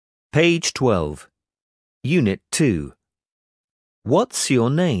Page 12. Unit 2. What's your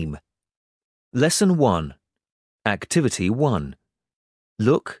name? Lesson 1. Activity 1.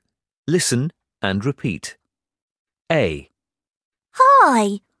 Look, listen and repeat. A.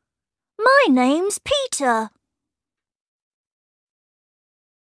 Hi, my name's Peter.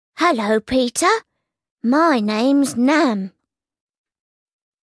 Hello, Peter. My name's Nam.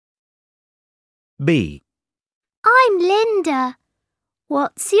 B. I'm Linda.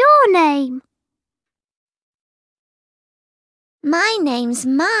 What's your name? My name's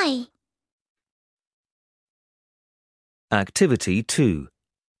Mai. Activity 2.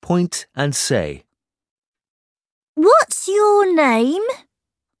 Point and say. What's your name?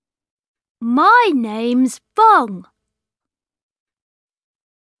 My name's Bong.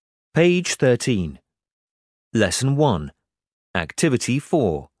 Page 13. Lesson 1. Activity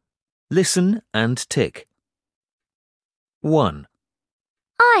 4. Listen and tick. 1.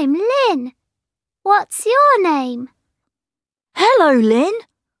 I'm Lynn. What's your name? Hello, Lynn.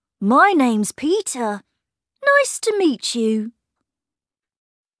 My name's Peter. Nice to meet you.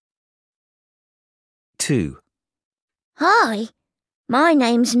 2. Hi, my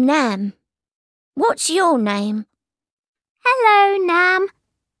name's Nam. What's your name? Hello, Nam.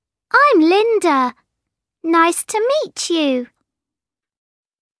 I'm Linda. Nice to meet you.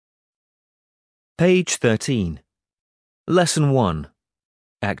 Page 13. Lesson 1.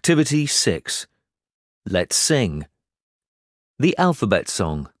 Activity 6. Let's sing. The alphabet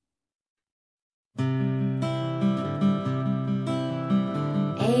song.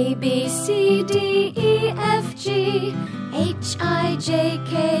 A, B, C, D, E, F, G, H, I, J,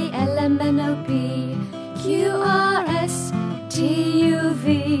 K, L, M, N, O, P, Q, R, S, T, U,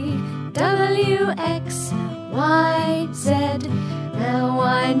 V, W, X, Y, Z. Now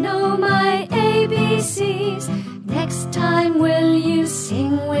I know my ABCs. Next time will you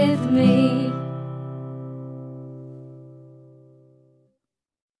sing with me?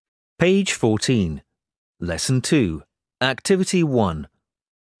 Page 14. Lesson 2. Activity 1.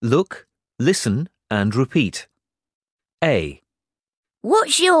 Look, listen and repeat. A.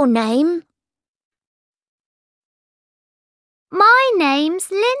 What's your name? My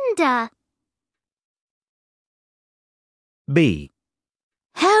name's Linda. B.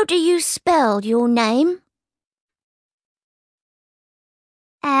 How do you spell your name?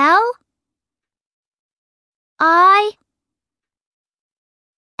 L I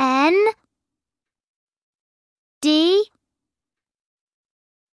N D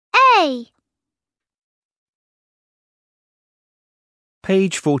A.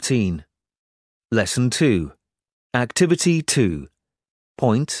 Page 14. Lesson 2. Activity 2.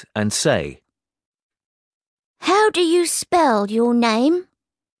 Point and say. How do you spell your name?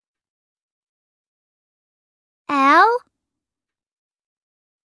 L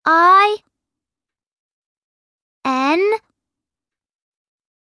I N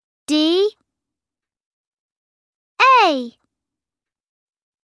D A.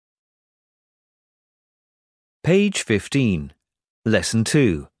 Page 15. Lesson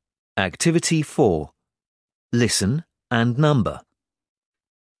 2. Activity 4. Listen and number.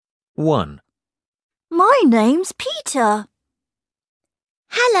 1. My name's Peter.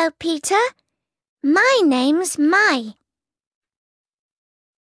 Hello, Peter. My name's Mai.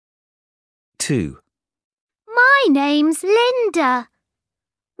 2. My name's Linda.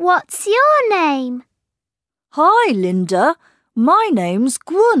 What's your name? Hi, Linda. My name's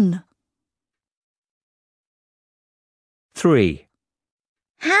Gwyn. 3.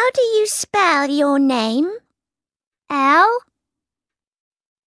 How do you spell your name? L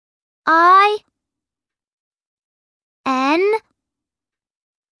I N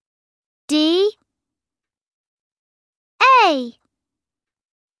D A.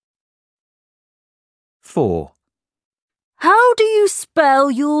 4. How do you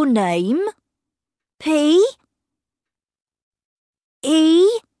spell your name? P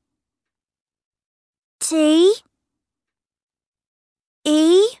E T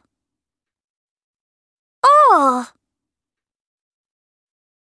E R.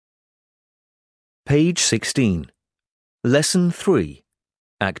 Page 16. Lesson 3.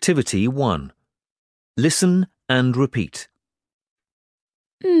 Activity 1. Listen and repeat.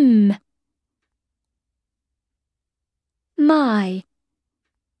 My.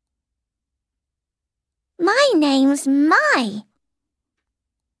 My name's Mai.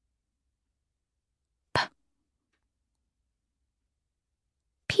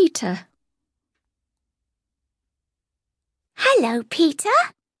 Peter. Hello, Peter.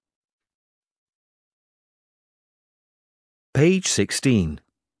 Page 16.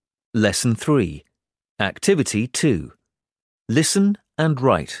 Lesson 3. Activity 2. Listen and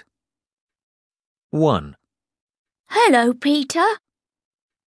write. 1. Hello, Peter.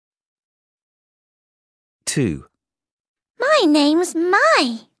 2. My name's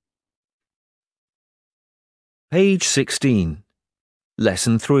Mai. Page 16.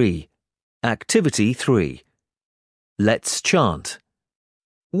 Lesson 3. Activity 3. Let's chant.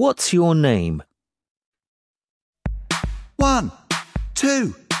 What's your name? 1,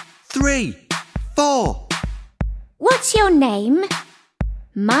 2, 3, 4. What's your name?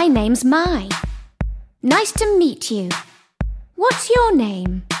 My name's Mai. Nice to meet you. What's your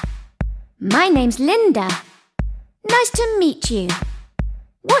name? My name's Linda. Nice to meet you.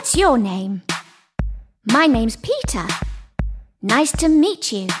 What's your name? My name's Peter. Nice to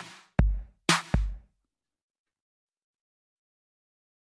meet you.